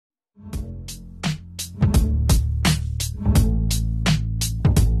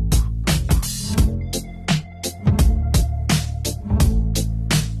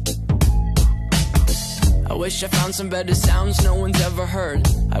wish I found some better sounds no one's ever heard.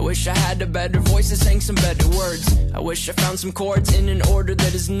 I wish I had a better voice that sang some better words. I wish I found some chords in an order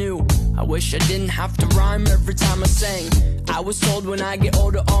that is new. I wish I didn't have to rhyme every time I sang. I was told when I get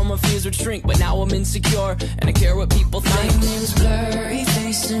older all my fears would shrink, but now I'm insecure and I care what people think. My name's Blurry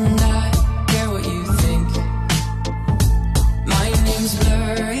Face and I care what you think. My name's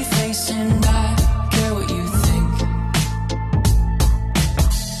Blurry Face and I care what you think.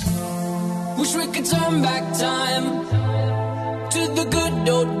 Wish we could turn back time to the good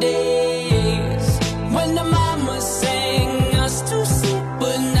old days when the mama sang us to sleep,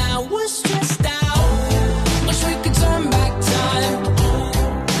 but now we're stressed out. Wish we could turn back time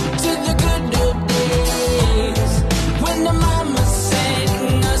to the good old days when the mama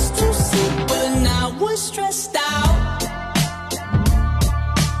sang us to sleep, but now we're stressed out.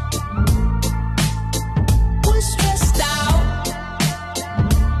 We're stressed out.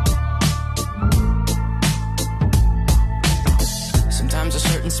 Sometimes a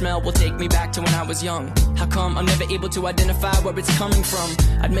certain smell will take me back to when I was young. How come I'm never able to identify where it's coming from?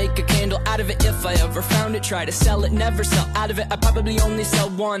 I'd make a candle out of it if I ever found it. Try to sell it, never sell out of it. I'd probably only sell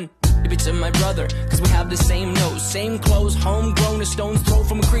one. Maybe to my brother, cause we have the same nose, same clothes, homegrown, a stone's throw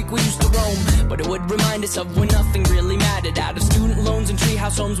from a creek we used to roam. But it would remind us of when nothing really mattered. Out of student loans and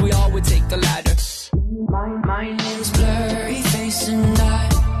treehouse homes, we all would take the ladder. My name's Blurry Face and I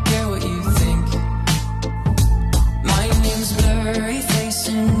care what you think. My name's Blurry Face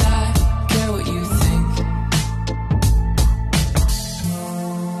and I care what you think.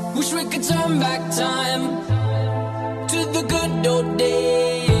 Wish we could turn back time to the good old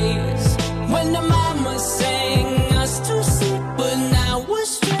days when the mama sang us to sleep, but now we're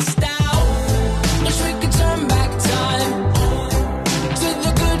stressed out. Wish we could turn back time to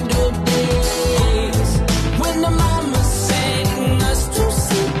the good old days when the mama sang us to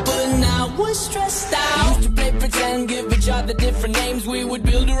sleep, but now we're stressed out. Used to play pretend, give each other different names. We would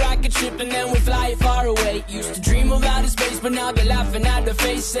build a rocket ship and then we'd fly far away. Used to dream of outer space, but now they're laughing at the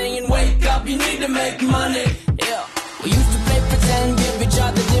face, saying, wake up, you need to make money. Yeah. We used to play pretend, give each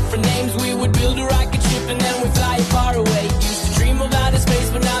other different names. We would build a rocket ship and then we'd fly far away. Used to dream of outer space,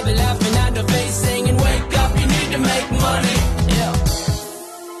 but now they're laughing at the face, saying, wake up, you need to make money. Yeah.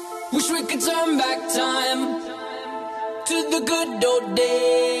 Wish we could turn back time to the good old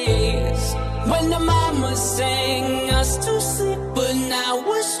days when the mama sang us to sleep, but now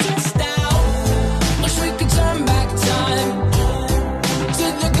we're stressed out. Wish we could turn back time to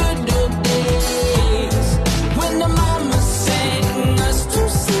the good old days when the mama sang us to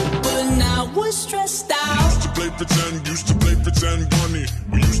sleep, but now we're stressed out. Used to play pretend, bunny.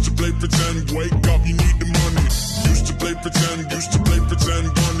 We used to play pretend, wake up, you need the money. Used to play pretend,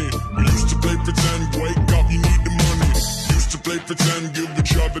 bunny. We used to play pretend, wake up, you need the money. Used to play pretend, give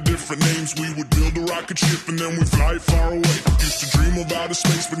each other different names. We would build a rocket ship and then we fly far away. Used to dream of outer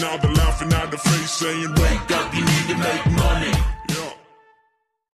space, but now they're laughing at the face, saying, wake up, you need to make money.